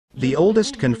The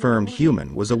oldest confirmed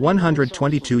human was a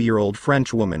 122-year-old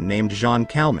French woman named Jeanne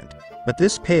Calment, but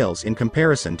this pales in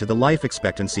comparison to the life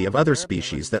expectancy of other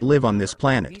species that live on this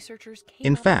planet.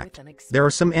 In fact, there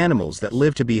are some animals that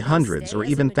live to be hundreds or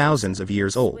even thousands of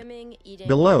years old.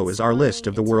 Below is our list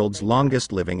of the world's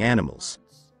longest living animals.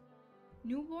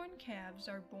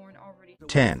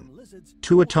 10.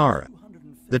 Tuatara.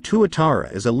 The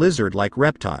Tuatara is a lizard-like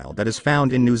reptile that is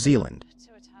found in New Zealand.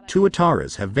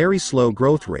 Tuataras have very slow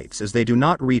growth rates as they do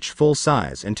not reach full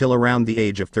size until around the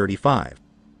age of 35.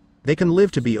 They can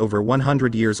live to be over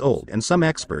 100 years old, and some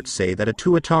experts say that a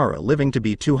Tuatara living to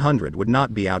be 200 would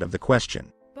not be out of the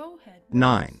question.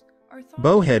 9.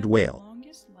 Bowhead Whale.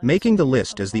 Making the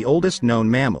list as the oldest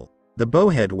known mammal, the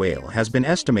bowhead whale has been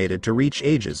estimated to reach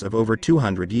ages of over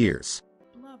 200 years.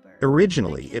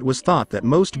 Originally, it was thought that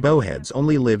most bowheads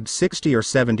only lived 60 or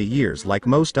 70 years like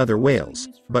most other whales,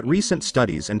 but recent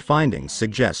studies and findings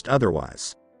suggest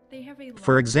otherwise.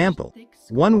 For example,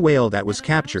 one whale that was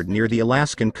captured near the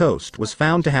Alaskan coast was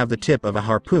found to have the tip of a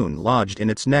harpoon lodged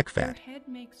in its neck fat.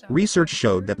 Research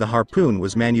showed that the harpoon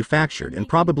was manufactured and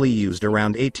probably used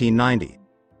around 1890.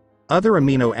 Other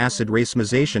amino acid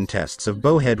racemization tests of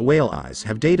bowhead whale eyes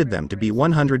have dated them to be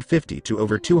 150 to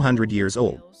over 200 years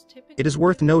old. It is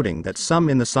worth noting that some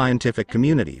in the scientific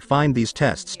community find these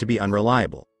tests to be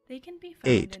unreliable.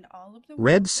 8.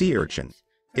 Red sea urchin.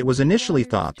 It was initially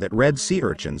thought that red sea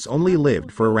urchins only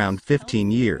lived for around 15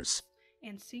 years.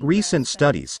 Recent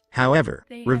studies, however,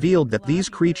 revealed that these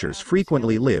creatures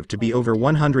frequently live to be over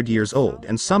 100 years old,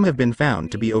 and some have been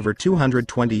found to be over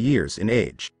 220 years in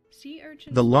age.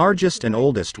 The largest and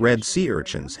oldest red sea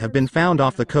urchins have been found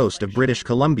off the coast of British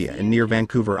Columbia and near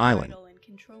Vancouver Island.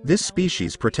 This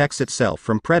species protects itself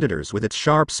from predators with its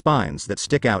sharp spines that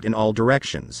stick out in all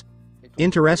directions.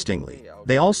 Interestingly,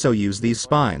 they also use these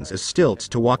spines as stilts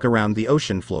to walk around the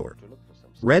ocean floor.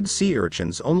 Red sea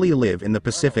urchins only live in the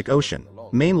Pacific Ocean,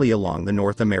 mainly along the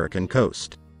North American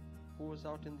coast.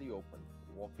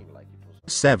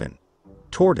 7.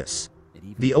 Tortoise.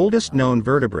 The oldest known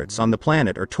vertebrates on the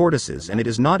planet are tortoises, and it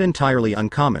is not entirely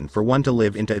uncommon for one to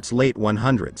live into its late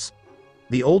 100s.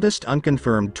 The oldest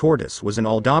unconfirmed tortoise was an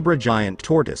Aldabra giant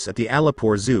tortoise at the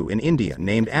Alipore Zoo in India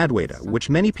named Adwaita, which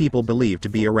many people believe to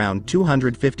be around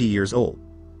 250 years old.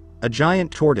 A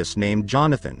giant tortoise named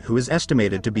Jonathan, who is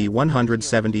estimated to be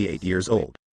 178 years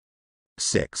old.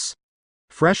 6.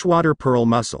 Freshwater pearl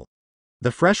mussel.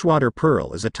 The freshwater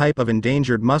pearl is a type of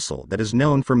endangered mussel that is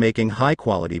known for making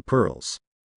high-quality pearls.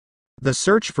 The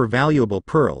search for valuable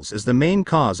pearls is the main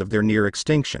cause of their near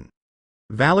extinction.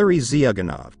 Valery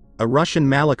Zyuganov, a Russian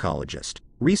malacologist,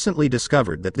 recently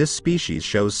discovered that this species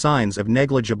shows signs of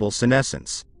negligible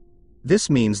senescence. This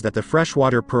means that the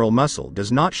freshwater pearl mussel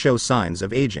does not show signs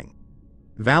of aging.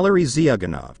 Valery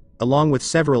Zyuganov, along with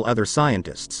several other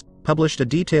scientists, published a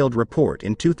detailed report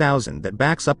in 2000 that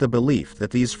backs up the belief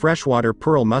that these freshwater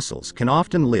pearl mussels can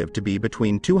often live to be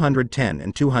between 210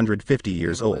 and 250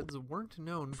 years old.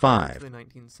 5.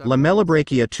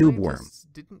 Lamellibrachia tubeworm.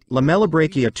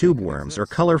 Lamellibrachia tubeworms are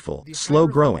colorful,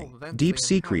 slow-growing,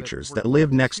 deep-sea creatures that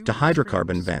live next to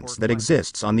hydrocarbon vents that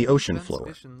exists on the ocean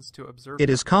floor. It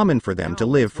is common for them to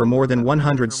live for more than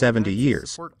 170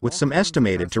 years, with some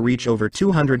estimated to reach over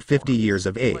 250 years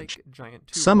of age.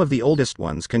 Some of the oldest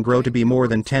ones can grow to be more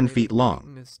than 10 feet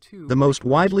long. The most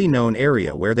widely known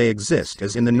area where they exist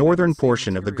is in the northern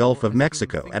portion of the Gulf of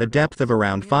Mexico at a depth of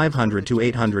around 500 to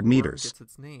 800 meters.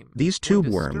 These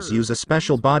tubeworms use a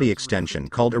special body extension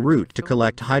called a root to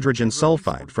collect hydrogen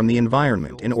sulfide from the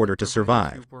environment in order to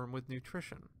survive.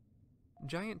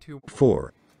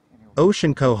 4.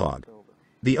 Ocean quahog.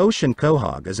 The ocean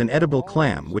quahog is an edible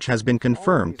clam which has been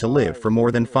confirmed to live for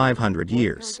more than 500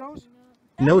 years.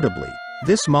 Notably,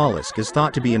 this mollusk is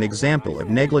thought to be an example of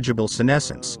negligible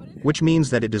senescence, which means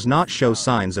that it does not show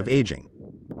signs of aging.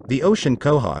 The ocean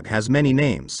quahog has many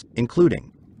names,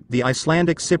 including the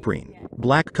Icelandic cyprine,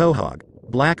 black quahog,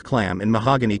 black clam, and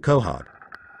mahogany quahog.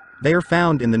 They are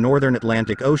found in the northern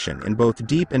Atlantic Ocean in both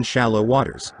deep and shallow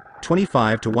waters,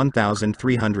 25 to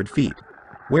 1,300 feet,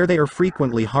 where they are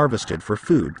frequently harvested for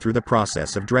food through the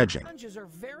process of dredging.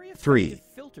 3.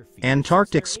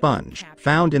 Antarctic sponge,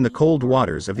 found in the cold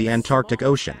waters of the Antarctic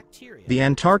Ocean. The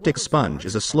Antarctic sponge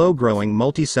is a slow-growing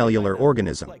multicellular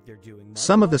organism.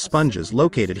 Some of the sponges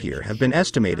located here have been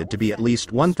estimated to be at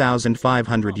least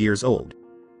 1,500 years old.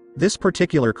 This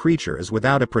particular creature is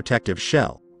without a protective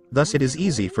shell, thus it is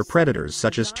easy for predators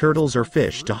such as turtles or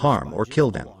fish to harm or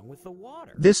kill them.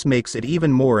 This makes it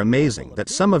even more amazing that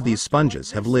some of these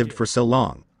sponges have lived for so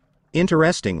long.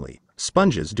 Interestingly,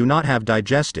 sponges do not have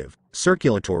digestive,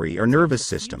 circulatory or nervous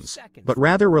systems, but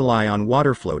rather rely on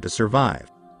water flow to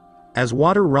survive. As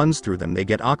water runs through them, they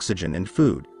get oxygen and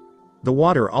food. The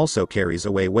water also carries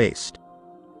away waste.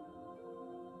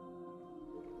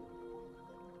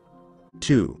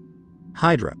 2.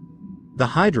 Hydra. The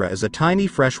hydra is a tiny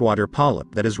freshwater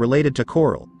polyp that is related to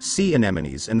coral, sea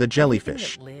anemones and the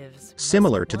jellyfish.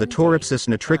 Similar to the Turritopsis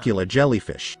Nutricula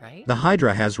jellyfish, the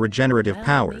hydra has regenerative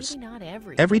powers.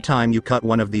 Every time you cut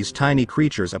one of these tiny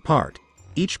creatures apart,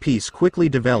 each piece quickly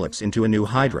develops into a new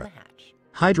hydra.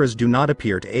 Hydras do not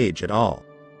appear to age at all.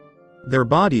 Their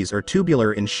bodies are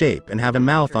tubular in shape and have a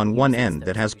mouth on one end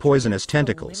that has poisonous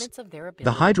tentacles.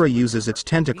 The hydra uses its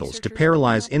tentacles to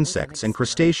paralyze insects and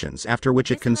crustaceans, after which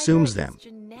it consumes them.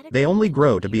 They only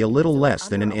grow to be a little less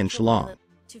than an inch long.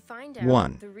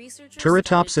 1.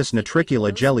 Turritopsis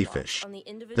nutricula jellyfish.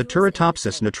 The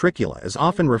Turritopsis nutricula is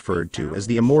often referred to as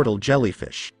the immortal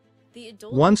jellyfish.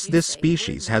 Once this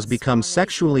species has become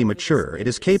sexually mature, it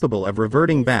is capable of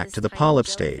reverting back to the polyp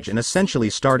stage and essentially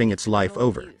starting its life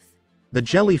over. The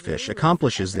jellyfish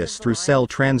accomplishes this through cell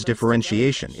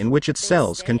transdifferentiation, in which its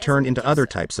cells can turn into other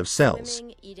types of cells.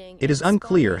 It is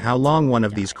unclear how long one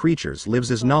of these creatures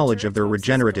lives, as knowledge of their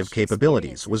regenerative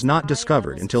capabilities was not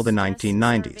discovered until the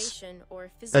 1990s.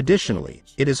 Additionally,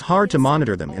 it is hard to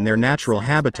monitor them in their natural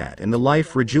habitat, and the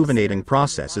life rejuvenating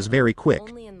process is very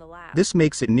quick. This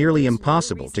makes it nearly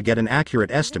impossible to get an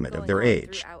accurate estimate of their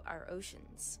age.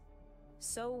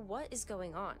 So what is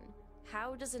going on?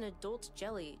 How does an adult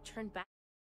jelly turn back